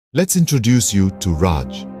Let's introduce you to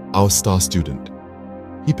Raj, our star student.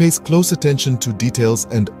 He pays close attention to details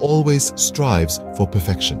and always strives for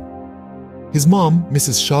perfection. His mom,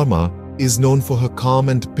 Mrs. Sharma, is known for her calm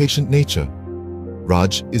and patient nature.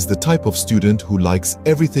 Raj is the type of student who likes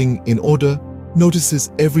everything in order,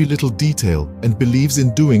 notices every little detail, and believes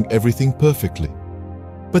in doing everything perfectly.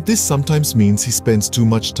 But this sometimes means he spends too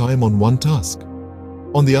much time on one task.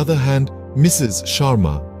 On the other hand, Mrs.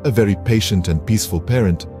 Sharma, a very patient and peaceful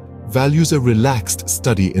parent, values a relaxed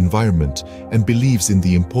study environment and believes in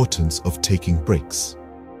the importance of taking breaks.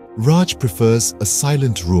 Raj prefers a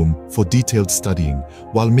silent room for detailed studying,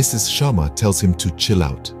 while Mrs. Sharma tells him to chill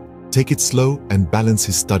out, take it slow and balance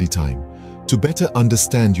his study time. To better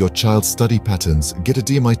understand your child's study patterns, get a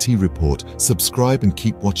DMIT report, subscribe and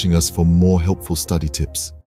keep watching us for more helpful study tips.